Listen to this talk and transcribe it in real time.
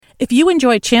If you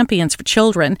enjoy Champions for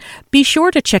Children, be sure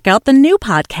to check out the new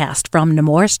podcast from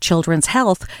Nemours Children's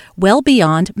Health, Well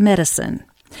Beyond Medicine.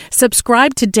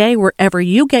 Subscribe today wherever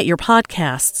you get your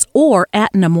podcasts or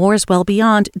at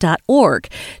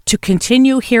nemourswellbeyond.org to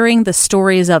continue hearing the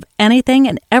stories of anything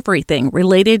and everything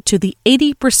related to the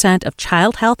 80% of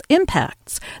child health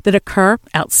impacts that occur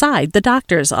outside the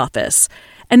doctor's office.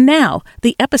 And now,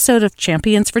 the episode of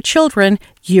Champions for Children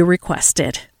you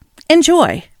requested.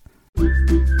 Enjoy!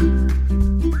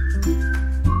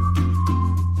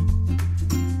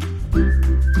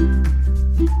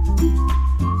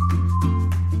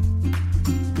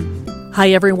 Hi,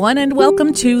 everyone, and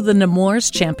welcome to the Nemours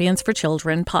Champions for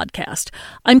Children podcast.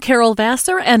 I'm Carol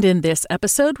Vassar, and in this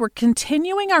episode, we're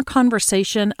continuing our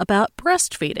conversation about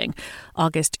breastfeeding.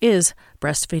 August is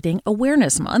Breastfeeding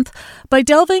Awareness Month by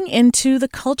delving into the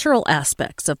cultural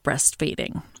aspects of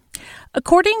breastfeeding.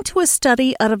 According to a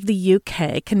study out of the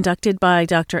UK conducted by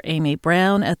Dr. Amy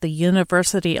Brown at the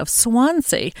University of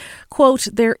Swansea, quote,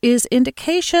 there is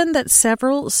indication that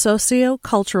several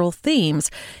socio-cultural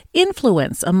themes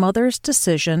influence a mother's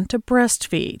decision to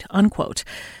breastfeed, unquote.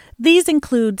 These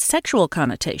include sexual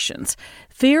connotations,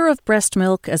 fear of breast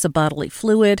milk as a bodily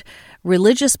fluid,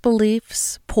 religious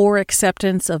beliefs, poor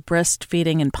acceptance of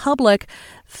breastfeeding in public,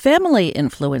 family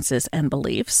influences and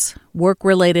beliefs,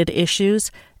 work-related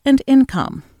issues, and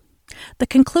income. The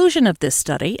conclusion of this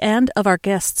study and of our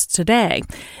guests today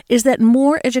is that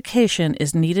more education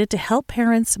is needed to help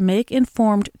parents make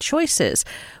informed choices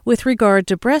with regard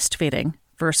to breastfeeding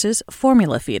versus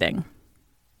formula feeding.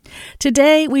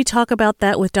 Today, we talk about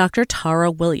that with Dr.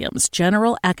 Tara Williams,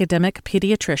 general academic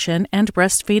pediatrician and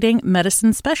breastfeeding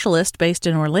medicine specialist based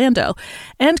in Orlando,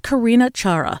 and Karina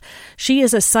Charra. She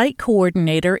is a site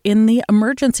coordinator in the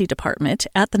emergency department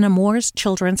at the Nemours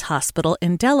Children's Hospital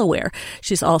in Delaware.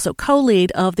 She's also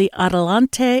co-lead of the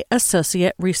Adelante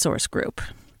Associate Resource Group.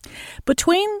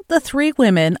 Between the three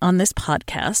women on this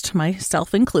podcast,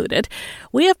 myself included,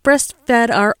 we have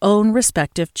breastfed our own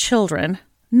respective children,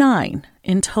 9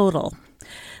 in total.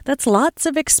 That's lots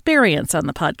of experience on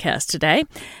the podcast today.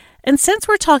 And since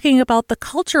we're talking about the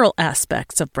cultural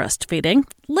aspects of breastfeeding,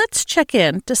 let's check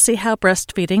in to see how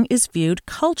breastfeeding is viewed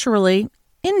culturally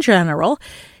in general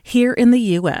here in the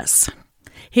U.S.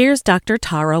 Here's Dr.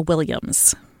 Tara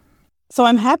Williams. So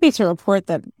I'm happy to report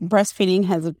that breastfeeding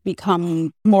has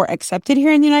become more accepted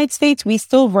here in the United States. We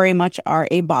still very much are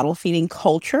a bottle feeding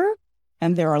culture.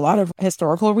 And there are a lot of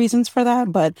historical reasons for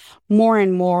that, but more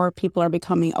and more people are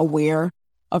becoming aware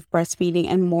of breastfeeding,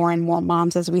 and more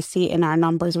moms, as we see in our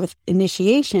numbers with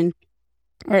initiation,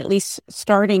 or at least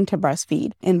starting to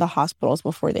breastfeed in the hospitals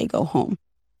before they go home.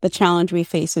 The challenge we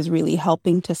face is really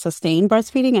helping to sustain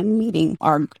breastfeeding and meeting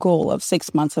our goal of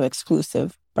 6 months of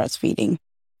exclusive breastfeeding.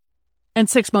 And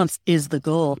 6 months is the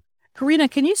goal. Karina,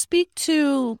 can you speak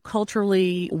to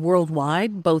culturally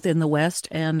worldwide, both in the West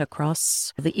and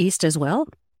across the East as well?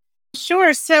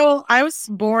 Sure. So I was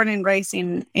born and raised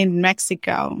in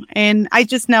Mexico. And I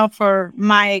just know for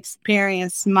my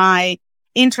experience, my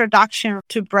introduction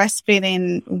to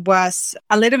breastfeeding was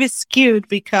a little bit skewed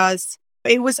because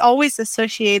it was always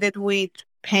associated with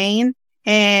pain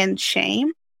and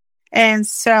shame. And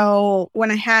so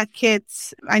when I had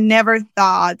kids, I never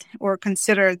thought or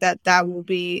considered that would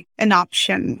be an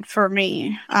option for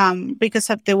me because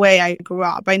of the way I grew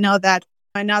up. I know that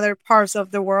in other parts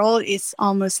of the world, it's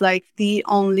almost like the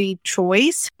only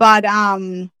choice. But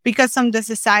because of the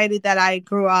society that I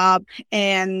grew up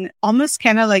and almost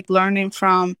kind of like learning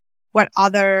from what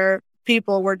other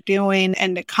people were doing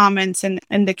and the comments and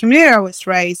the community I was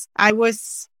raised, I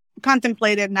was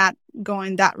contemplated not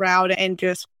going that route and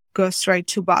just go straight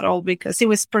to bottle because it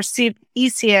was perceived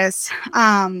easiest,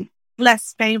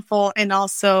 less painful, and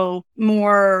also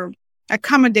more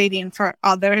accommodating for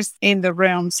others in the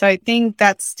room. So I think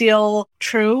that's still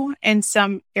true in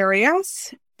some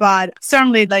areas, but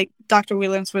certainly, like Dr.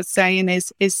 Williams was saying,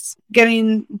 is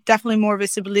getting definitely more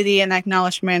visibility and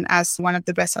acknowledgement as one of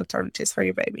the best alternatives for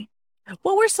your baby.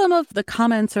 What were some of the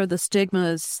comments or the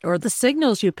stigmas or the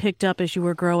signals you picked up as you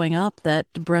were growing up that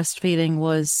breastfeeding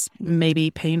was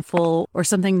maybe painful or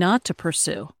something not to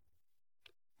pursue?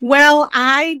 Well,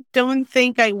 I don't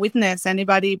think I witnessed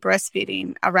anybody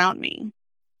breastfeeding around me.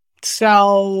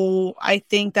 So I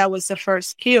think that was the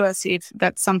first cue, as if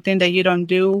that's something that you don't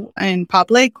do in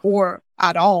public or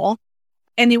at all.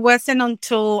 And it wasn't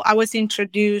until I was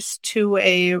introduced to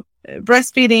a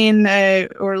breastfeeding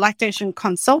or lactation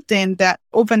consultant that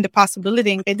opened the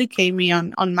possibility and educated me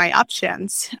on my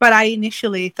options. But I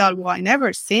initially thought, well, I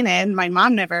never seen it. My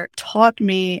mom never taught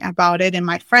me about it. And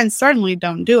my friends certainly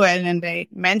don't do it. And they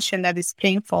mention that it's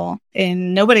painful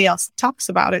and nobody else talks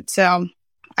about it. So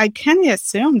I can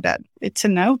assume that it's a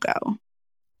no-go.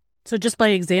 So just by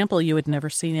example, you had never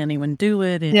seen anyone do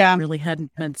it. It really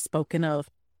hadn't been spoken of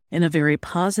in a very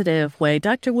positive way.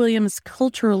 Dr. Williams,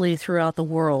 culturally throughout the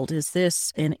world, is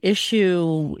this an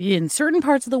issue in certain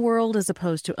parts of the world as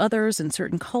opposed to others, in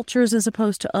certain cultures as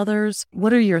opposed to others?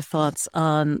 What are your thoughts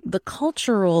on the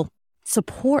cultural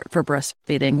support for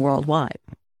breastfeeding worldwide?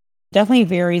 Definitely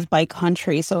varies by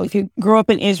country. So if you grow up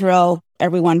in Israel,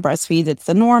 everyone breastfeeds. It's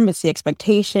the norm. It's the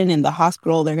expectation. In the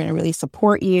hospital, they're going to really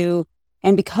support you.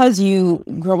 And because you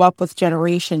grow up with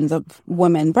generations of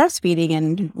women breastfeeding,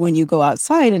 and when you go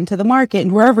outside into the market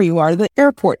and wherever you are, the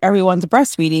airport, everyone's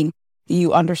breastfeeding,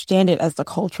 you understand it as the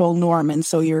cultural norm. And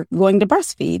so you're going to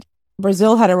breastfeed.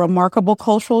 Brazil had a remarkable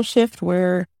cultural shift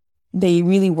where they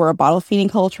really were a bottle feeding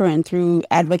culture, and through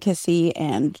advocacy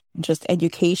and just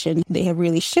education, they have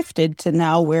really shifted to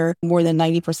now where more than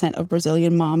 90% of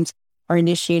Brazilian moms are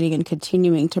initiating and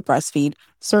continuing to breastfeed.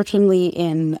 Certainly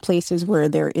in places where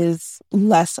there is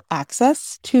less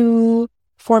access to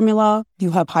formula,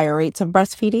 you have higher rates of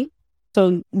breastfeeding.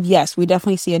 So yes, we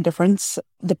definitely see a difference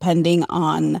depending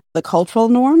on the cultural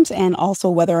norms and also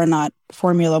whether or not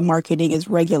formula marketing is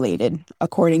regulated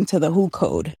according to the WHO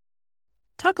code.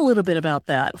 Talk a little bit about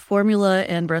that. Formula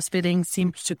and breastfeeding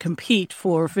seem to compete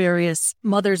for various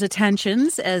mothers'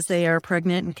 attentions as they are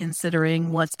pregnant and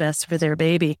considering what's best for their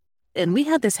baby. And we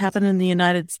had this happen in the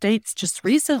United States just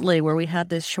recently where we had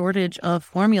this shortage of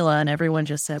formula and everyone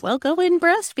just said, well, go and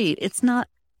breastfeed. It's not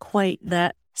quite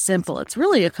that simple. It's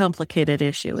really a complicated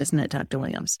issue, isn't it, Dr.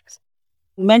 Williams?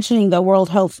 Mentioning the World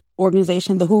Health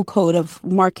Organization, the WHO code of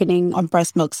marketing on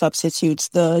breast milk substitutes,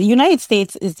 the United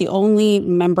States is the only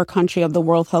member country of the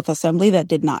World Health Assembly that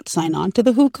did not sign on to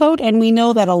the WHO code. And we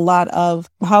know that a lot of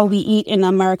how we eat in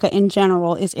America in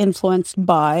general is influenced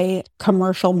by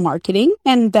commercial marketing.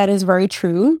 And that is very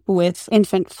true with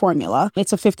infant formula.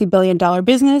 It's a $50 billion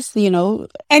business. You know,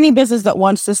 any business that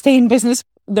wants to stay in business,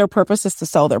 their purpose is to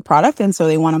sell their product. And so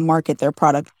they want to market their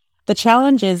product. The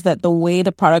challenge is that the way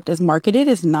the product is marketed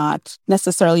is not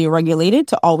necessarily regulated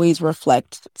to always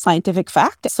reflect scientific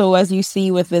fact. So as you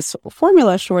see with this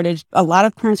formula shortage, a lot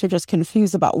of parents are just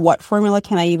confused about what formula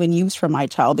can I even use for my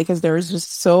child, because there's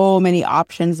just so many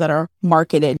options that are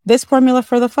marketed. This formula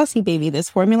for the fussy baby,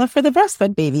 this formula for the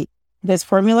breastfed baby, this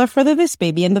formula for the this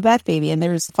baby and the that baby. And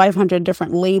there's 500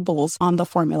 different labels on the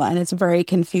formula. And it's very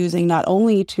confusing, not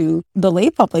only to the lay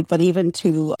public, but even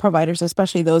to providers,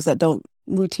 especially those that don't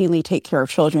routinely take care of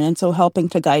children. And so helping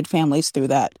to guide families through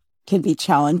that can be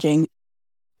challenging.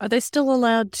 Are they still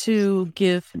allowed to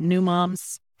give new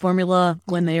moms formula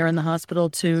when they are in the hospital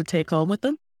to take home with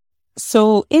them?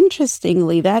 So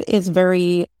interestingly, that is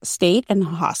very state and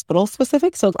hospital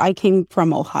specific. So I came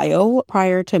from Ohio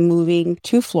prior to moving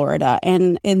to Florida.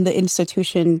 And in the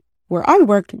institution where I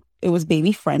worked, it was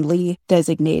baby friendly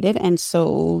designated. And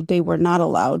so they were not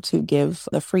allowed to give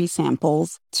the free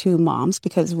samples to moms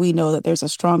because we know that there's a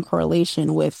strong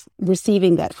correlation with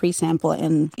receiving that free sample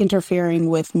and interfering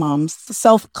with mom's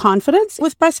self-confidence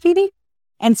with breastfeeding.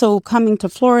 And so coming to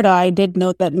Florida, I did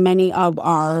note that many of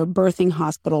our birthing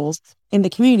hospitals in the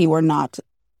community were not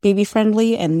baby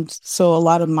friendly. And so a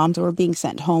lot of moms were being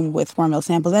sent home with formula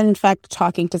samples. And in fact,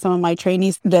 talking to some of my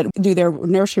trainees that do their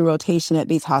nursery rotation at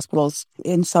these hospitals,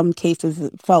 in some cases,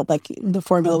 it felt like the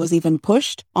formula was even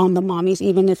pushed on the mommies,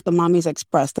 even if the mommies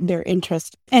expressed their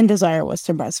interest and desire was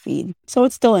to breastfeed. So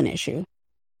it's still an issue.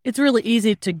 It's really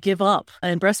easy to give up,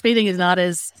 and breastfeeding is not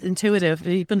as intuitive.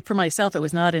 Even for myself, it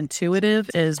was not intuitive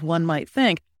as one might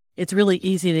think. It's really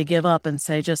easy to give up and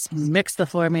say, just mix the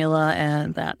formula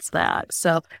and that's that.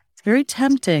 So it's very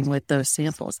tempting with those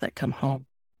samples that come home.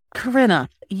 Karina,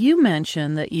 you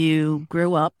mentioned that you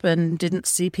grew up and didn't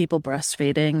see people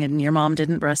breastfeeding and your mom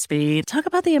didn't breastfeed. Talk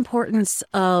about the importance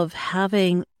of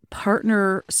having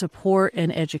partner support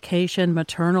and education,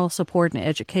 maternal support and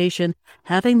education,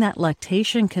 having that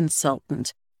lactation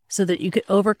consultant so that you could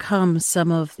overcome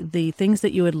some of the things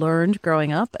that you had learned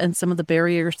growing up and some of the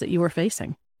barriers that you were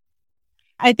facing.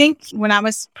 I think when I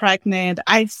was pregnant,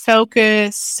 I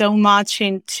focused so much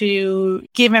into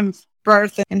giving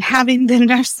birth and having the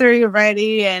nursery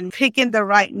ready and picking the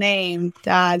right name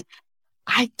that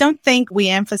I don't think we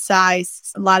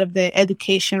emphasize a lot of the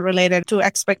education related to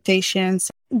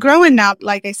expectations. Growing up,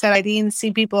 like I said, I didn't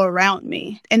see people around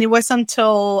me. And it was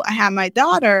until I had my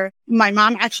daughter, my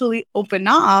mom actually opened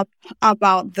up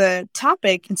about the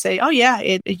topic and say, oh yeah,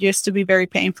 it used to be very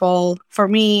painful for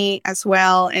me as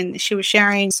well. And she was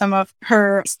sharing some of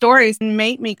her stories and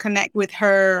made me connect with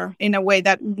her in a way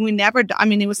that we never,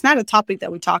 it was not a topic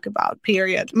that we talk about,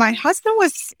 period. My husband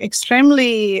was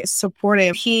extremely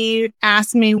supportive. He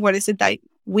asked me, what is it that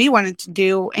we wanted to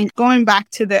do. And going back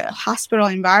to the hospital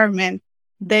environment,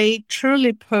 they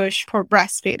truly push for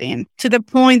breastfeeding to the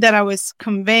point that I was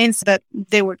convinced that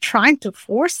they were trying to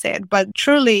force it, but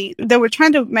truly they were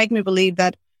trying to make me believe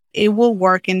that it will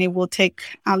work and it will take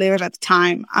a little bit of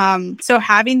time. So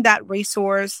having that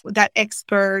resource, that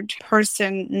expert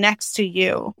person next to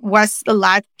you was a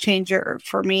life changer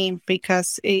for me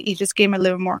because it just gave me a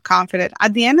little more confident.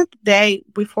 At the end of the day,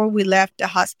 before we left the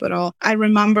hospital, I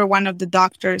remember one of the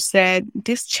doctors said,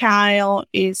 "This child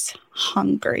is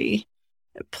hungry.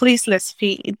 Please, let's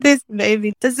feed this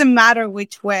baby. Doesn't matter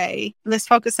which way. Let's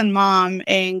focus on mom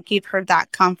and give her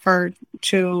that comfort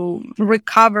to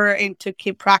recover and to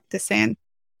keep practicing."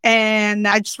 And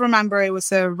I just remember it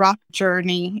was a rough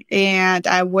journey. And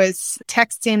I was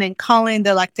texting and calling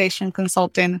the lactation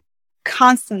consultant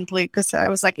constantly because I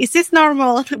was like, is this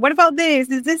normal? What about this?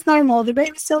 Is this normal? The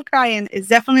baby's still crying. It's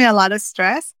definitely a lot of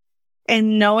stress.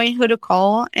 And knowing who to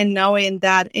call and knowing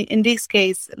that in this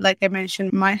case, like I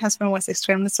mentioned, my husband was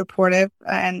extremely supportive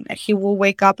and he will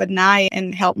wake up at night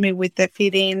and help me with the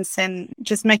feedings and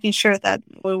just making sure that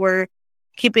we were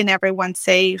keeping everyone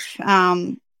safe.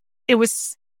 It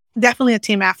was definitely a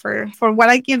team effort. For what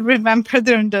I can remember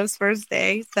during those first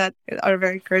days that are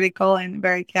very critical and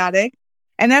very chaotic.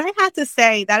 And then I have to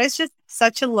say that it's just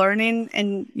such a learning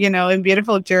and, a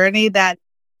beautiful journey that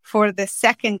for the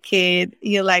second kid,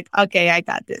 you're like, okay, I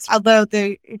got this. Although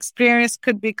the experience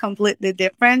could be completely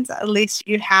different, at least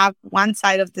you have one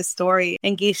side of the story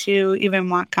and gives you even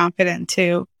more confidence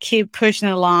to keep pushing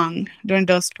along during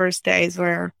those first days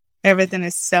where everything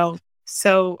is so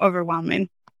overwhelming.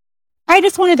 I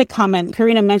just wanted to comment.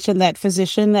 Karina mentioned that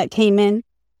physician that came in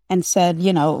and said,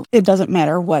 it doesn't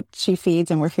matter what she feeds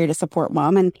and we're here to support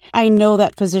mom. And I know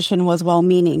that physician was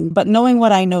well-meaning, but knowing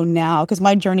what I know now, because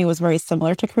my journey was very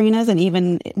similar to Karina's, and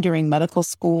even during medical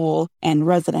school and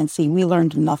residency, we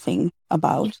learned nothing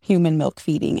about human milk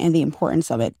feeding and the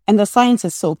importance of it. And the science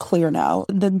is so clear now.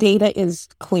 The data is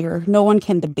clear. No one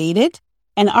can debate it.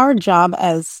 And our job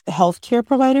as healthcare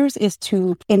providers is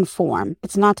to inform.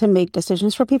 It's not to make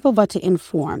decisions for people, but to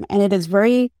inform. And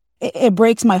it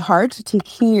breaks my heart to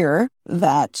hear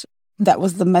that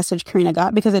was the message Karina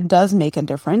got, because it does make a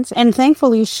difference. And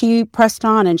thankfully, she pressed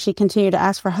on and she continued to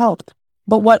ask for help.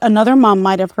 But what another mom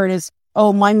might have heard is,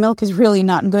 oh, my milk is really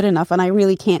not good enough and I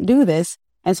really can't do this.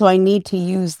 And so I need to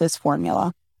use this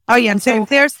formula. Oh, yeah. And so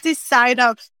there's this side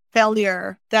of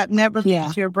failure that never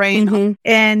leaves your brain. Mm-hmm.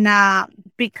 And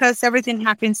because everything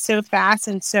happens so fast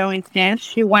and so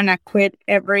intense, you want to quit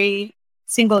every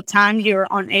single time you're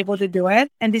unable to do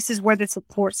it. And this is where the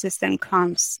support system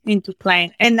comes into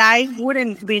play. And I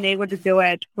wouldn't have been able to do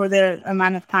it for the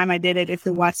amount of time I did it if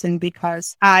it wasn't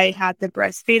because I had the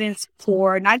breastfeeding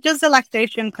support, not just the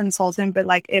lactation consultant, but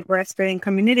like a breastfeeding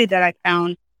community that I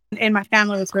found. And my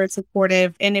family was very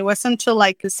supportive. And it wasn't until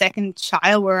like the second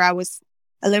child where I was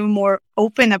a little more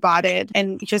open about it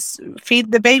and just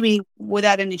feed the baby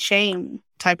without any shame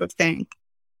type of thing.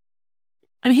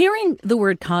 I'm hearing the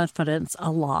word confidence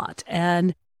a lot,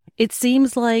 and it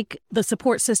seems like the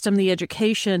support system, the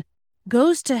education,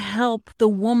 goes to help the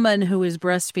woman who is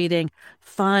breastfeeding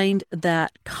find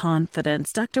that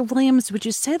confidence. Dr. Williams, would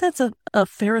you say that's a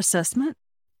fair assessment?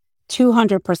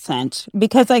 200%.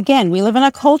 Because again, we live in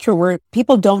a culture where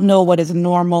people don't know what is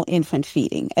normal infant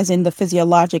feeding, as in the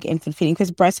physiologic infant feeding, because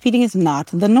breastfeeding is not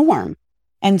the norm.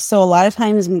 And so a lot of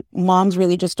times moms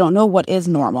really just don't know what is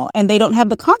normal, and they don't have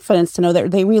the confidence to know that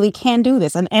they really can do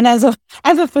this. And as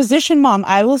a physician mom,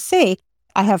 I will say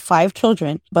I have 5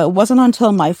 children, but it wasn't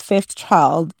until my 5th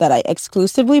child that I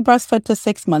exclusively breastfed to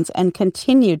 6 months and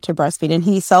continued to breastfeed. And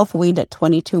he self-weaned at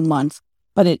 22 months.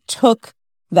 But it took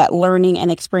that learning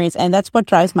and experience. And that's what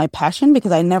drives my passion,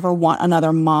 because I never want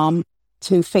another mom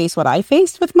to face what I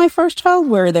faced with my first child,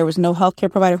 where there was no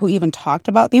healthcare provider who even talked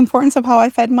about the importance of how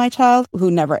I fed my child, who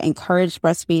never encouraged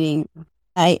breastfeeding.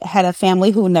 I had a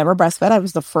family who never breastfed. I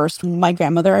was the first. My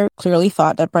grandmother clearly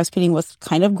thought that breastfeeding was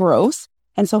kind of gross.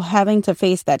 And so having to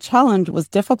face that challenge was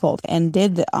difficult and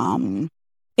did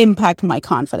impact my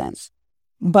confidence.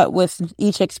 But with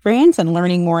each experience and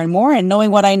learning more and more and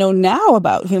knowing what I know now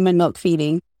about human milk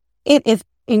feeding, it is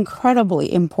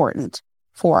incredibly important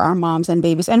for our moms and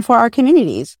babies and for our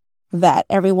communities that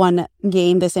everyone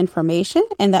gain this information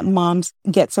and that moms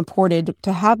get supported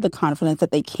to have the confidence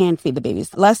that they can feed the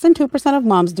babies. Less than 2% of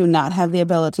moms do not have the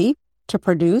ability to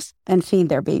produce and feed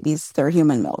their babies their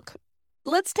human milk.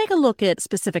 Let's take a look at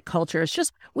specific cultures.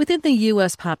 Just within the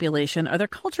U.S. population, are there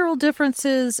cultural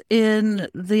differences in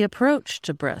the approach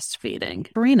to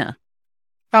breastfeeding? Karina?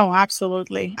 Oh,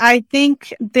 absolutely. I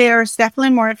think there's definitely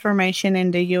more information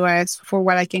in the U.S. for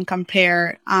what I can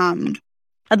compare.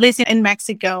 at least in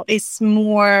Mexico, it's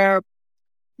more,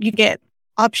 you get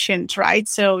options, right?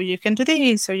 So you can do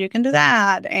this or you can do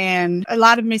that. And a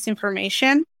lot of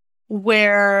misinformation,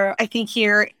 where I think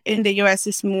here in the US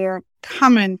it's more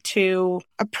common to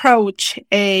approach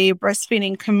a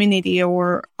breastfeeding community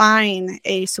or find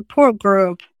a support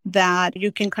group that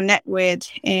you can connect with.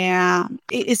 And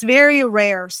it's very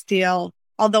rare still,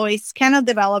 although it's kind of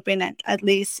developing, at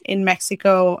least in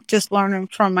Mexico, just learning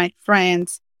from my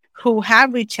friends who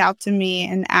have reached out to me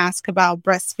and asked about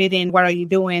breastfeeding. What are you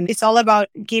doing? It's all about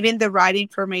giving the right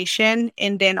information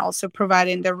and then also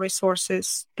providing the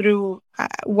resources through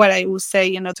what I would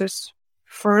say, those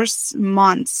first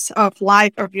months of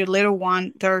life of your little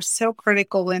one. They're so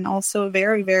critical and also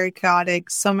very, very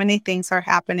chaotic. So many things are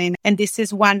happening. And this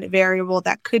is one variable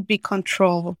that could be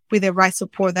controlled with the right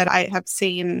support that I have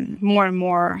seen more and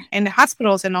more in the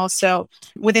hospitals and also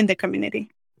within the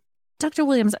community. Dr.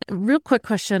 Williams, a real quick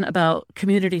question about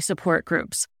community support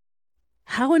groups.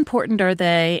 How important are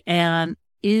they? And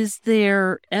is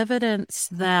there evidence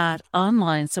that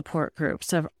online support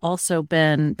groups have also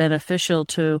been beneficial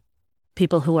to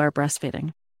people who are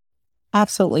breastfeeding?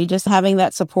 Absolutely. Just having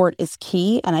that support is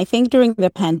key. And I think during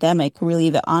the pandemic, really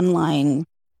the online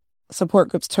support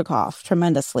groups took off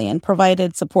tremendously and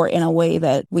provided support in a way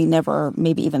that we never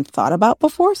maybe even thought about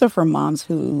before. So for moms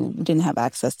who didn't have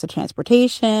access to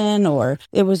transportation, or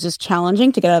it was just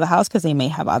challenging to get out of the house because they may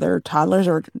have other toddlers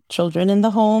or children in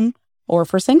the home, or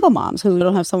for single moms who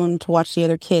don't have someone to watch the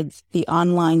other kids, the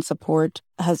online support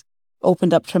has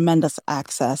opened up tremendous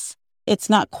access. It's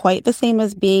not quite the same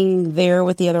as being there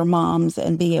with the other moms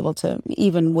and being able to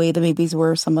even weigh the babies,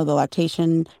 where some of the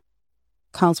lactation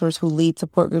counselors who lead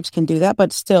support groups can do that.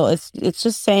 But still, it's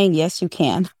just saying, yes, you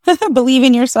can. Believe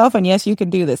in yourself, and yes, you can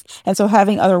do this. And so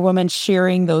having other women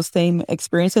sharing those same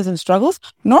experiences and struggles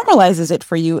normalizes it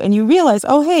for you. And you realize,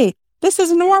 oh, hey, this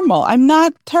is normal. I'm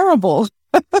not terrible.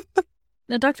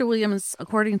 Now, Dr. Williams,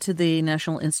 according to the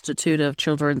National Institute of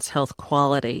Children's Health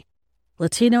Quality,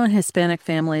 Latino and Hispanic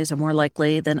families are more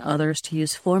likely than others to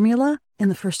use formula in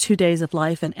the first 2 days of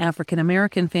life, and African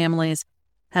American families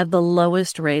have the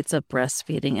lowest rates of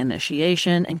breastfeeding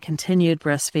initiation and continued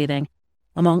breastfeeding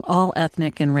among all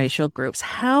ethnic and racial groups.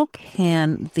 How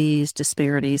can these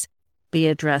disparities be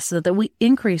addressed so that we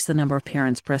increase the number of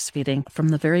parents breastfeeding from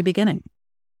the very beginning?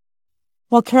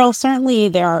 Well, Carol, certainly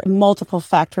there are multiple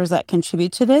factors that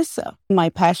contribute to this. My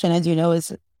passion, as you know,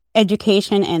 is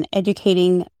education, and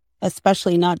educating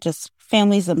especially not just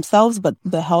families themselves, but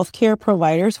the healthcare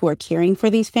providers who are caring for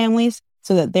these families,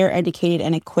 so that they're educated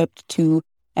and equipped to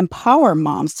empower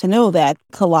moms to know that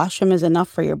colostrum is enough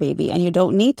for your baby and you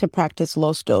don't need to practice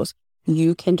los dos.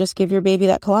 You can just give your baby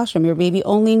that colostrum. Your baby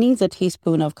only needs a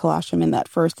teaspoon of colostrum in that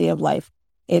first day of life.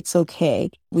 It's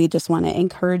okay. We just want to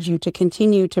encourage you to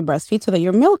continue to breastfeed so that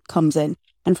your milk comes in.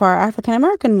 And for our African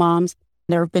American moms,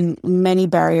 there have been many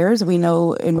barriers. We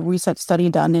know in a recent study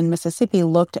done in Mississippi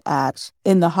looked at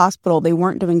in the hospital, they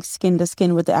weren't doing skin to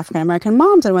skin with the African American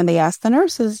moms. And when they asked the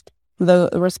nurses, the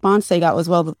response they got was,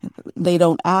 well, they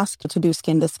don't ask to do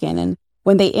skin to skin. And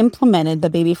when they implemented the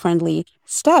baby-friendly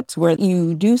steps where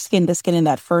you do skin to skin in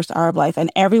that first hour of life,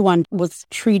 and everyone was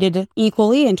treated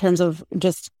equally in terms of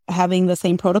just having the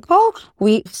same protocol,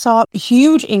 we saw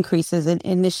huge increases in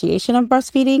initiation of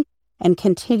breastfeeding and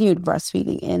continued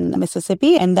breastfeeding in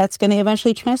Mississippi. And that's going to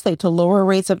eventually translate to lower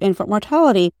rates of infant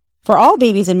mortality for all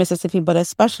babies in Mississippi, but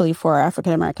especially for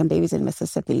African-American babies in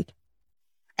Mississippi.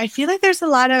 I feel like there's a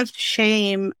lot of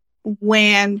shame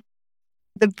when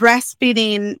the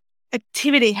breastfeeding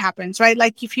activity happens, right?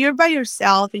 Like if you're by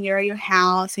yourself and you're at your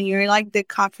house and you're like the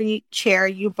coffee chair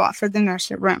you bought for the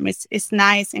nursery room, it's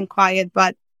nice and quiet,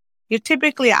 but you're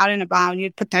typically out and about.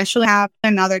 You potentially have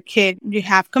another kid. You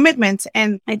have commitments.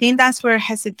 And I think that's where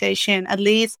hesitation, at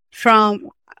least from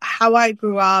how I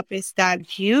grew up, is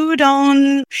that you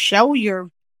don't show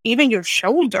even your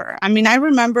shoulder. I mean, I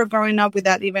remember growing up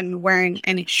without even wearing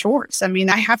any shorts. I mean,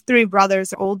 I have 3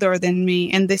 brothers older than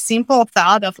me, and the simple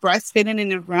thought of breastfeeding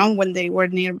in a room when they were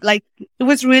near, like, it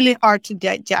was really hard to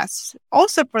digest.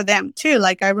 Also for them too.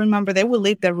 Like, I remember they would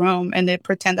leave the room and they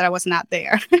pretend that I was not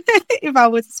there if I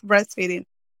was breastfeeding.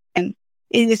 And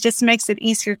it just makes it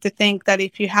easier to think that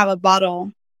if you have a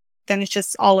bottle, then it's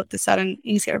just all of a sudden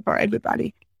easier for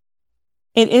everybody.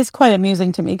 It is quite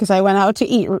amusing to me because I went out to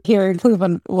eat here in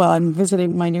Cleveland while I'm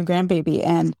visiting my new grandbaby,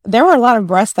 and there were a lot of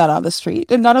breasts out on the street,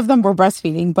 and none of them were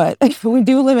breastfeeding, but we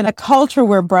do live in a culture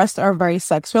where breasts are very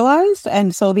sexualized,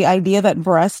 and so the idea that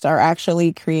breasts are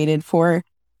actually created for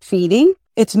feeding,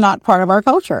 it's not part of our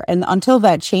culture. And until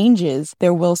that changes,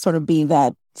 there will sort of be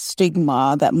that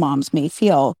stigma that moms may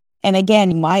feel. And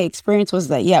again, my experience was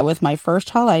that, with my first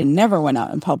child, I never went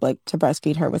out in public to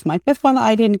breastfeed her. With my fifth one,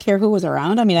 I didn't care who was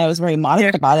around. I mean, I was very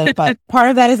modest about it, but part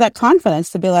of that is that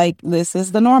confidence to be like, this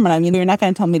is the norm. And I mean, you're not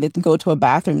going to tell me to go to a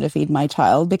bathroom to feed my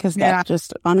child because that's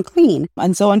just unclean.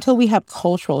 And so until we have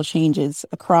cultural changes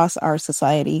across our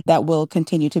society, that will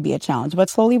continue to be a challenge. But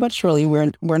slowly but surely,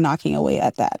 we're knocking away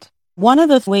at that. One of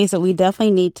the ways that we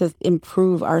definitely need to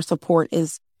improve our support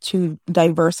is to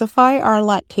diversify our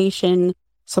lactation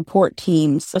support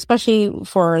teams, especially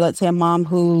for, let's say, a mom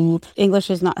who English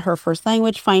is not her first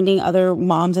language, finding other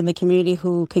moms in the community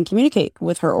who can communicate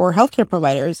with her, or healthcare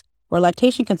providers or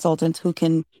lactation consultants who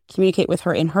can communicate with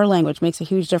her in her language makes a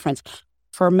huge difference.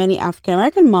 For many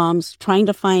African-American moms, trying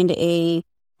to find a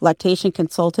lactation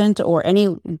consultant or any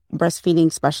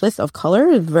breastfeeding specialist of color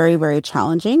is very, very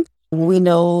challenging. We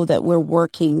know that we're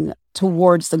working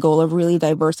towards the goal of really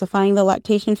diversifying the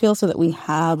lactation field so that we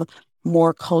have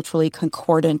more culturally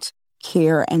concordant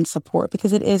care and support,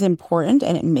 because it is important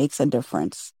and it makes a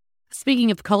difference.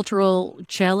 Speaking of cultural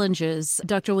challenges,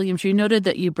 Dr. Williams, you noted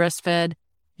that you breastfed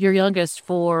your youngest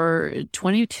for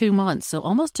 22 months, so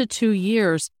almost to 2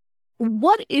 years.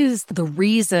 What is the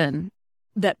reason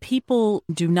that people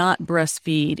do not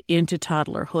breastfeed into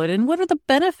toddlerhood, and what are the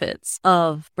benefits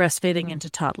of breastfeeding into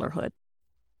toddlerhood?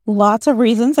 Lots of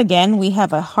reasons. Again, we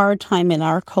have a hard time in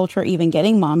our culture even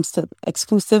getting moms to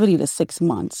exclusivity to 6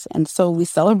 months. And so we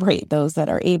celebrate those that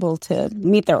are able to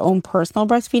meet their own personal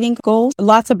breastfeeding goals.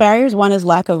 Lots of barriers. One is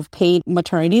lack of paid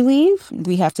maternity leave.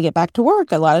 We have to get back to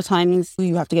work. A lot of times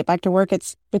you have to get back to work.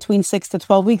 It's between 6 to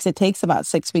 12 weeks. It takes about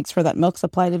 6 weeks for that milk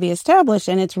supply to be established.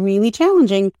 And it's really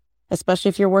challenging, especially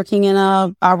if you're working in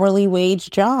a hourly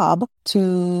wage job,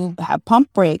 to have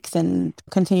pump breaks and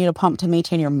continue to pump to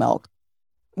maintain your milk.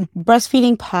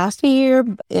 Breastfeeding past a year,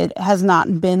 it has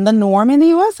not been the norm in the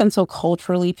U.S. And so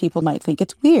culturally, people might think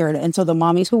it's weird. And so the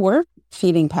mommies who were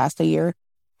feeding past a year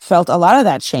felt a lot of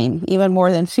that shame, even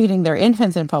more than feeding their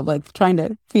infants in public. Trying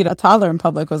to feed a toddler in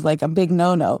public was like a big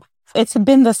no-no. It's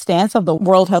been the stance of the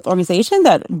World Health Organization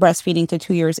that breastfeeding to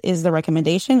 2 years is the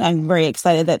recommendation. I'm very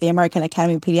excited that the American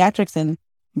Academy of Pediatrics, in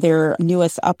their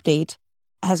newest update,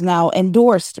 has now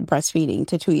endorsed breastfeeding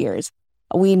to 2 years.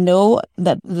 We know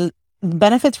that the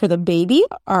benefits for the baby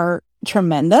are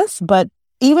tremendous, but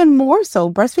even more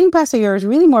so, breastfeeding past a year is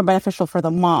really more beneficial for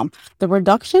the mom. The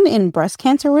reduction in breast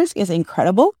cancer risk is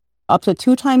incredible, up to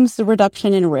 2 times the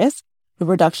reduction in risk. The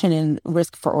reduction in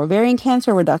risk for ovarian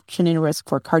cancer, reduction in risk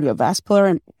for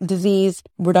cardiovascular disease,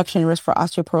 reduction in risk for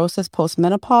osteoporosis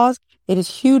post-menopause. It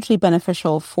is hugely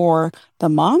beneficial for the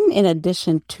mom in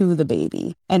addition to the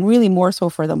baby, and really more so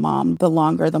for the mom the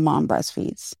longer the mom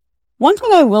breastfeeds. One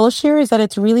thing I will share is that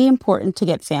it's really important to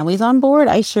get families on board.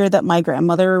 I shared that my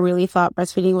grandmother really thought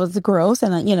breastfeeding was gross,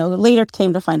 and later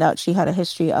came to find out she had a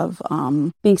history of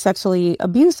being sexually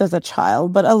abused as a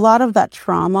child. But a lot of that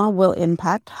trauma will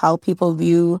impact how people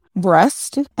view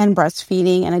breast and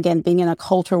breastfeeding, and again, being in a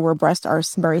culture where breasts are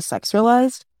very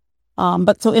sexualized.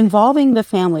 But so involving the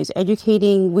families,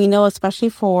 educating, we know especially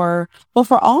for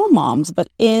all moms, but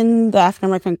in the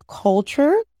African-American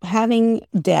culture, having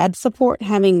dad support,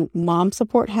 having mom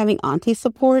support, having auntie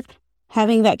support,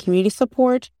 having that community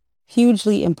support,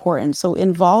 hugely important. So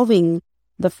involving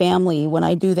the family when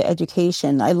I do the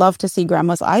education, I love to see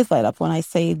grandma's eyes light up when I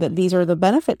say that these are the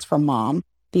benefits for mom,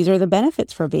 these are the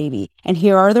benefits for baby, and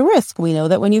here are the risks. We know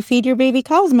that when you feed your baby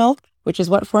cow's milk, which is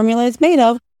what formula is made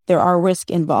of, there are risks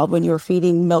involved when you're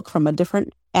feeding milk from a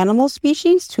different animal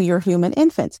species to your human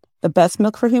infants. The best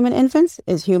milk for human infants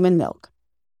is human milk.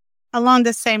 Along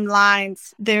the same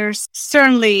lines, there's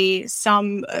certainly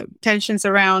some tensions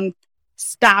around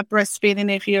stop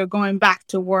breastfeeding if you're going back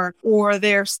to work, or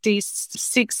there's this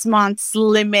 6 months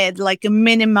limit, like a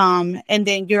minimum, and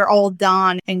then you're all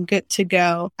done and good to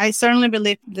go. I certainly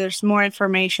believe there's more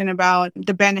information about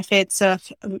the benefits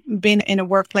of being in a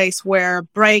workplace where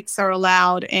breaks are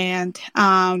allowed, and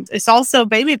it's also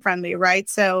baby friendly, right?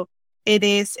 So it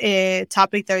is a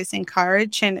topic that is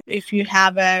encouraged. And if you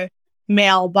have a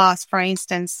male boss, for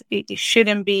instance, it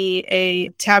shouldn't be a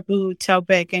taboo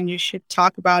topic, and you should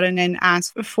talk about it and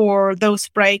ask for those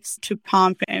breaks to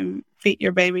pump and feed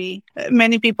your baby.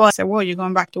 Many people say, well, you're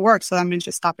going back to work, so that means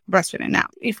just stop breastfeeding now.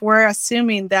 If we're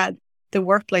assuming that the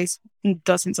workplace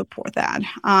doesn't support that,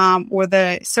 or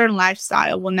the certain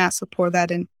lifestyle will not support that,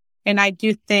 and I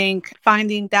do think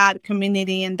finding that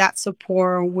community and that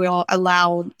support will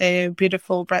allow a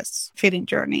beautiful breastfeeding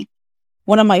journey.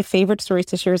 One of my favorite stories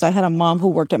to share is I had a mom who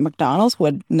worked at McDonald's who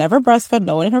had never breastfed.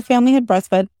 No one in her family had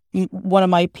breastfed. One of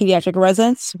my pediatric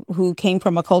residents who came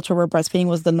from a culture where breastfeeding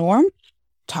was the norm,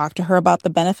 talked to her about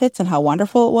the benefits and how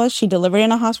wonderful it was. She delivered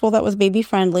in a hospital that was baby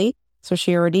friendly. So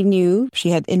she already knew. She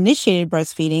had initiated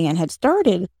breastfeeding and had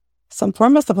started some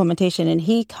form of supplementation, and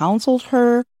he counseled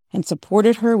her and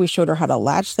supported her. We showed her how to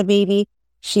latch the baby.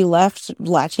 She left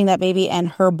latching that baby, and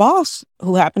her boss,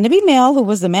 who happened to be male, who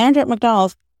was the manager at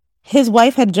McDonald's, his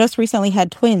wife had just recently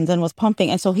had twins and was pumping.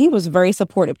 And so he was very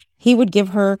supportive. He would give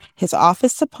her his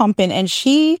office to pump in, and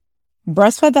she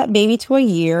breastfed that baby to a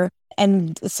year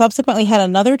and subsequently had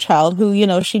another child who,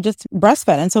 she just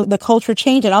breastfed. And so the culture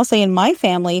changed. And I'll say in my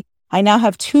family, I now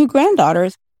have 2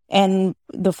 granddaughters, and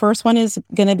the first one is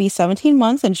going to be 17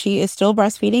 months and she is still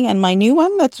breastfeeding. And my new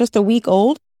one, that's just a week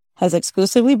old, has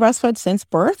exclusively breastfed since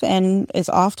birth and is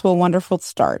off to a wonderful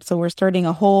start. So we're starting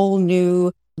a whole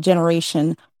new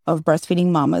generation of breastfeeding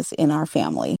mamas in our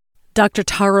family. Dr.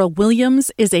 Tara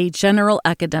Williams is a general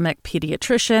academic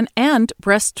pediatrician and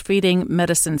breastfeeding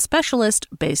medicine specialist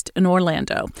based in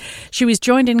Orlando. She was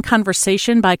joined in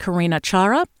conversation by Karina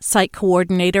Charra, site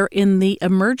coordinator in the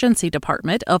emergency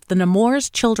department of the Nemours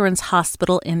Children's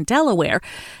Hospital in Delaware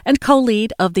and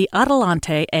co-lead of the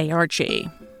Adelante ARG.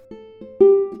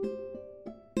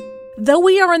 Though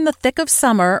we are in the thick of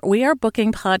summer, we are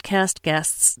booking podcast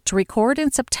guests to record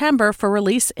in September for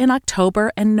release in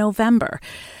October and November.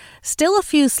 Still a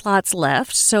few slots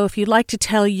left, so if you'd like to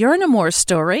tell your Nemours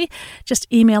story,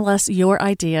 just email us your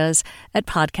ideas at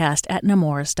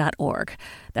podcast@nemours.org.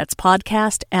 That's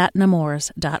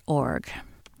podcast@nemours.org.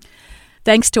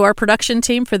 Thanks to our production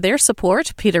team for their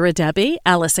support, Peter Adebi,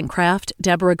 Allison Kraft,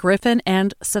 Deborah Griffin,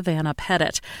 and Savannah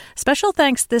Pettit. Special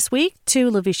thanks this week to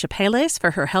Lavisha Peles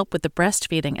for her help with the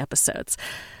breastfeeding episodes.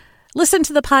 Listen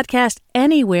to the podcast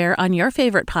anywhere on your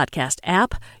favorite podcast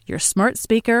app, your smart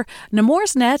speaker,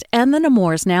 Nemoursnet, and the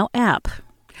Nemours Now app.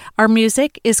 Our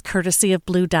music is courtesy of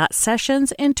Blue Dot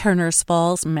Sessions in Turners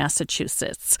Falls,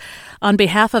 Massachusetts. On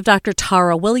behalf of Dr.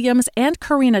 Tara Williams and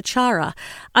Karina Charra,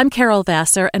 I'm Carol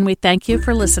Vassar, and we thank you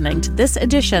for listening to this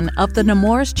edition of the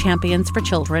Nemours Champions for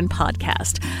Children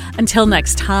podcast. Until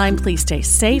next time, please stay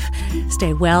safe,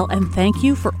 stay well, and thank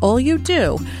you for all you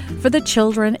do for the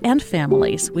children and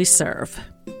families we serve.